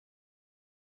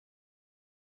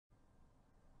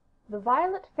The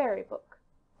Violet Fairy Book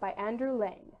by Andrew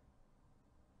Lang.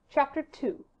 Chapter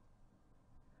 2.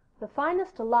 The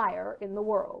Finest Liar in the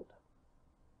World.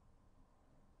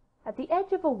 At the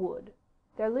edge of a wood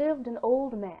there lived an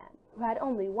old man who had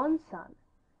only one son,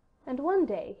 and one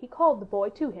day he called the boy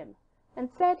to him and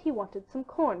said he wanted some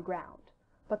corn ground,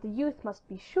 but the youth must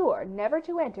be sure never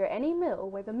to enter any mill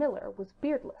where the miller was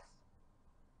beardless.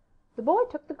 The boy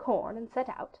took the corn and set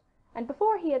out, and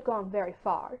before he had gone very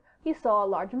far he saw a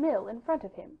large mill in front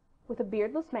of him, with a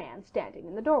beardless man standing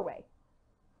in the doorway.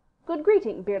 "Good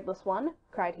greeting, beardless one,"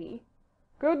 cried he.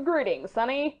 "Good greeting,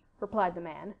 sonny," replied the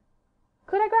man.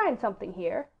 "Could I grind something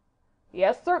here?"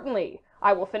 "Yes, certainly.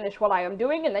 I will finish what I am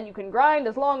doing, and then you can grind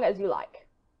as long as you like."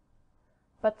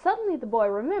 But suddenly the boy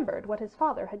remembered what his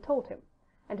father had told him,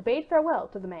 and bade farewell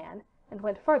to the man, and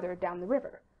went further down the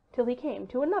river, till he came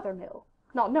to another mill,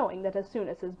 not knowing that as soon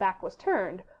as his back was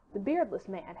turned, the beardless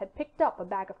man had picked up a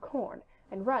bag of corn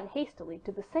and run hastily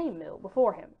to the same mill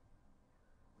before him.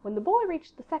 When the boy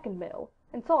reached the second mill,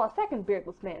 and saw a second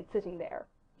beardless man sitting there,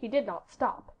 he did not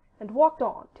stop, and walked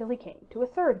on till he came to a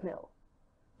third mill.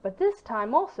 But this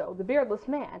time also the beardless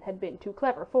man had been too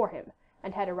clever for him,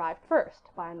 and had arrived first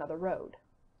by another road.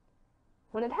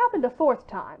 When it happened a fourth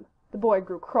time, the boy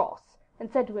grew cross,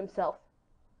 and said to himself,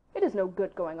 "It is no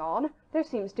good going on, there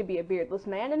seems to be a beardless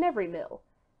man in every mill,"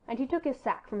 and he took his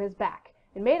sack from his back,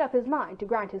 and made up his mind to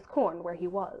grind his corn where he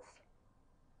was.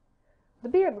 The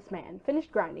beardless man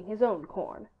finished grinding his own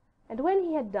corn, and when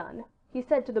he had done, he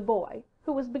said to the boy,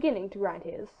 who was beginning to grind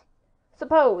his,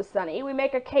 "Suppose, sonny, we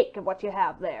make a cake of what you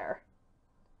have there."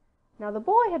 Now the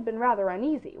boy had been rather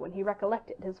uneasy when he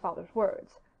recollected his father's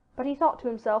words, but he thought to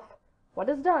himself, "What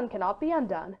is done cannot be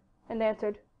undone," and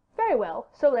answered, "Very well,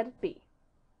 so let it be."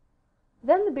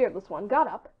 Then the beardless one got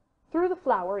up, threw the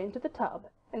flour into the tub,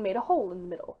 and made a hole in the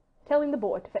middle, telling the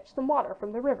boy to fetch some water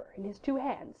from the river in his 2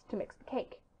 hands to mix the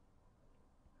cake.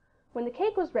 When the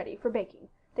cake was ready for baking,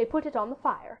 they put it on the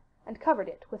fire, and covered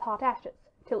it with hot ashes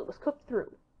till it was cooked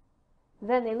through.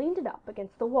 Then they leaned it up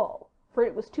against the wall, for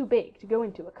it was too big to go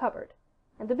into a cupboard,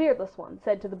 and the beardless one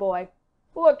said to the boy,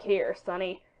 "Look here,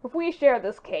 sonny, if we share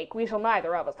this cake we shall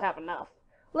neither of us have enough.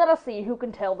 Let us see who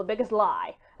can tell the biggest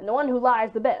lie, and the one who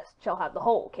lies the best shall have the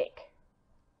whole cake."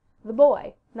 The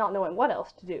boy, not knowing what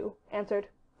else to do, answered,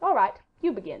 "All right,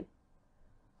 you begin."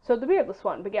 So the beardless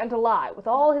one began to lie with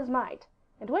all his might,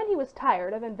 and when he was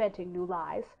tired of inventing new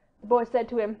lies, the boy said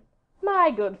to him,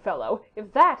 "My good fellow,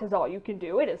 if that is all you can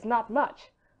do, it is not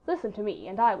much. Listen to me,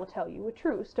 and I will tell you a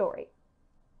true story.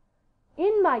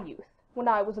 In my youth, when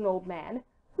I was an old man,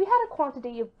 we had a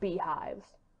quantity of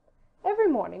beehives. Every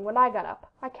morning when I got up,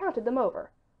 I counted them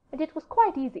over, and it was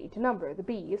quite easy to number the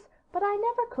bees, but I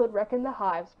never could reckon the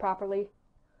hives properly.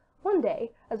 One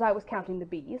day, as I was counting the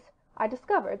bees, I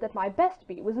discovered that my best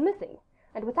bee was missing,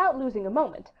 and without losing a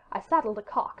moment, I saddled a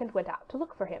cock and went out to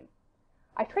look for him.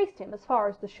 I traced him as far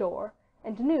as the shore,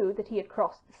 and knew that he had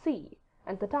crossed the sea,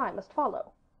 and that I must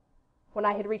follow. When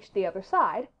I had reached the other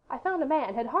side, I found a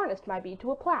man had harnessed my bee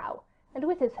to a plough, and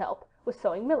with his help was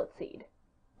sowing millet seed.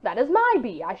 'That is my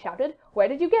bee,' I shouted. 'Where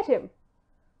did you get him?'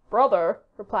 'Brother,'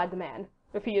 replied the man,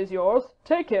 'if he is yours,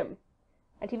 take him.'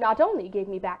 And he not only gave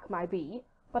me back my bee,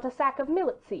 but a sack of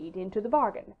millet seed into the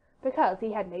bargain, because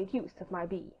he had made use of my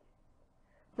bee.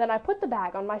 Then I put the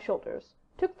bag on my shoulders,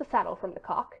 took the saddle from the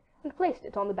cock, and placed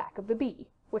it on the back of the bee,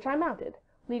 which I mounted,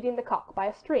 leading the cock by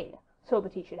a string, so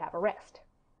that he should have a rest.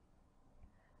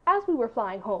 As we were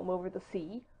flying home over the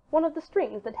sea, one of the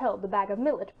strings that held the bag of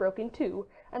millet broke in two,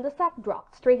 and the sack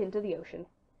dropped straight into the ocean.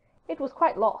 It was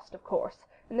quite lost, of course,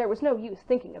 and there was no use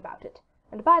thinking about it,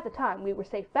 and by the time we were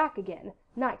safe back again,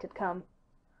 night had come.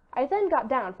 I then got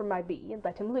down from my bee and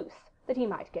let him loose, that he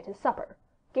might get his supper,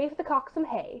 gave the cock some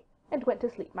hay, and went to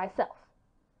sleep myself.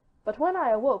 But when I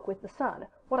awoke with the sun,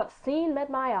 what a scene met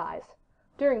my eyes!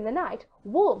 During the night,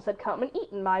 wolves had come and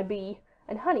eaten my bee,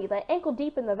 and honey lay ankle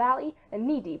deep in the valley and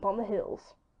knee deep on the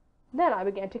hills. Then I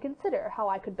began to consider how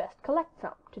I could best collect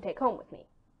some to take home with me.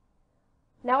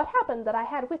 Now it happened that I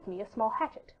had with me a small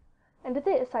hatchet, and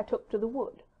this I took to the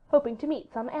wood, hoping to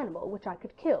meet some animal which I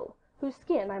could kill, whose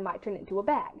skin I might turn into a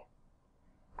bag.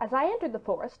 As I entered the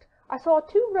forest, I saw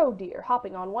 2 roe deer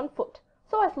hopping on 1 foot,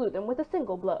 so I slew them with a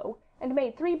single blow, and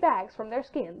made 3 bags from their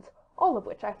skins, all of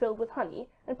which I filled with honey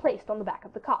and placed on the back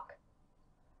of the cock.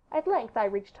 At length I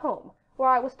reached home, where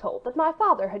I was told that my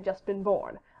father had just been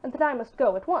born, and that I must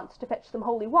go at once to fetch some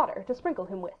holy water to sprinkle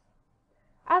him with.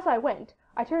 As I went,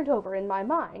 I turned over in my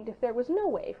mind if there was no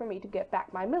way for me to get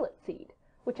back my millet seed,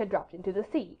 which had dropped into the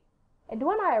sea, and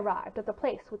when I arrived at the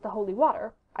place with the holy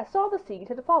water, I saw the seed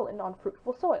had fallen on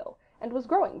fruitful soil, and was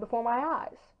growing before my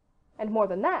eyes. and more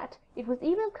than that, it was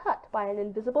even cut by an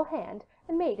invisible hand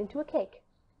and made into a cake.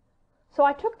 So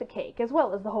I took the cake as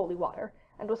well as the holy water,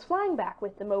 and was flying back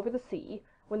with them over the sea,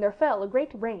 when there fell a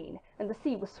great rain, and the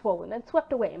sea was swollen and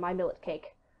swept away my millet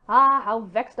cake. Ah, how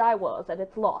vexed I was at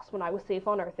its loss when I was safe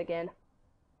on earth again.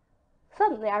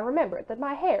 Suddenly I remembered that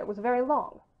my hair was very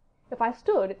long. If I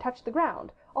stood, it touched the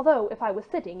ground, although if I was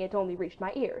sitting, it only reached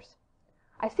my ears.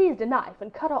 I seized a knife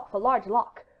and cut off a large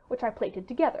lock, which I plaited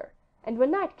together, and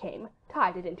when night came,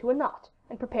 tied it into a knot,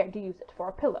 and prepared to use it for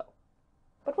a pillow.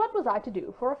 But what was I to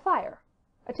do for a fire?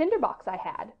 A tinder box I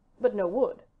had, but no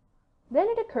wood. Then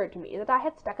it occurred to me that I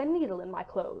had stuck a needle in my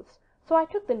clothes, so I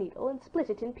took the needle and split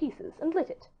it in pieces and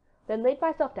lit it, then laid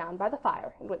myself down by the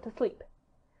fire and went to sleep.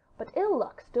 But ill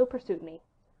luck still pursued me.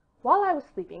 While I was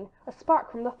sleeping, a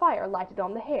spark from the fire lighted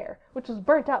on the hair, which was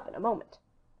burnt up in a moment.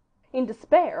 In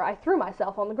despair, I threw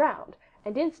myself on the ground,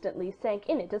 and instantly sank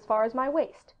in it as far as my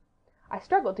waist. I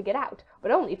struggled to get out,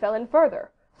 but only fell in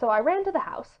further, so I ran to the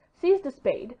house, seized a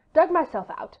spade, dug myself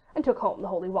out, and took home the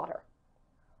holy water.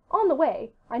 On the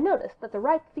way, I noticed that the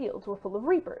ripe fields were full of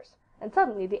reapers, and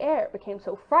suddenly the air became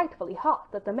so frightfully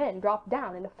hot that the men dropped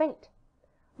down in a faint.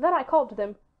 Then I called to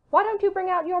them, "Why don't you bring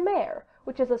out your mare,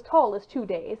 which is as tall as 2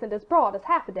 days and as broad as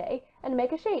half a day, and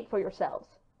make a shade for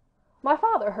yourselves?" My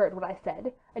father heard what I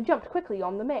said, and jumped quickly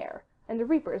on the mare, and the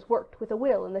reapers worked with a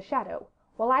will in the shadow,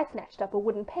 while I snatched up a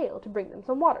wooden pail to bring them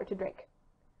some water to drink.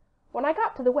 When I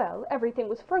got to the well, everything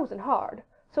was frozen hard,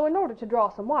 so in order to draw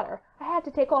some water, I had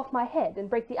to take off my head and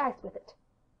break the ice with it.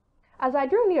 As I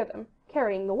drew near them,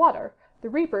 carrying the water, the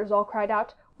reapers all cried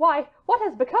out, "Why, what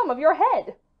has become of your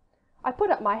head?" I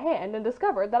put up my hand and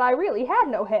discovered that I really had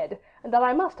no head, and that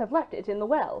I must have left it in the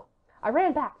well. I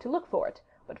ran back to look for it,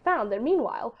 but found that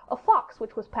meanwhile a fox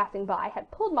which was passing by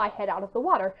had pulled my head out of the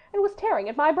water and was tearing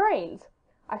at my brains.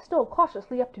 I stole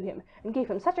cautiously up to him and gave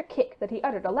him such a kick that he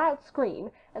uttered a loud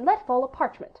scream and let fall a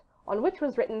parchment, on which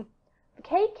was written, "The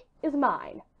cake is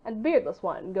mine, and the beardless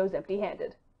one goes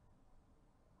empty-handed."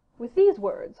 With these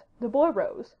words, the boy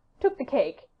rose, took the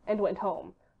cake, and went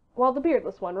home, while the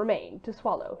beardless one remained to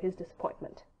swallow his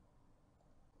disappointment.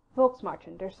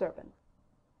 Volksmärchen der Serben.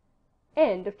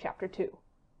 End of chapter 2.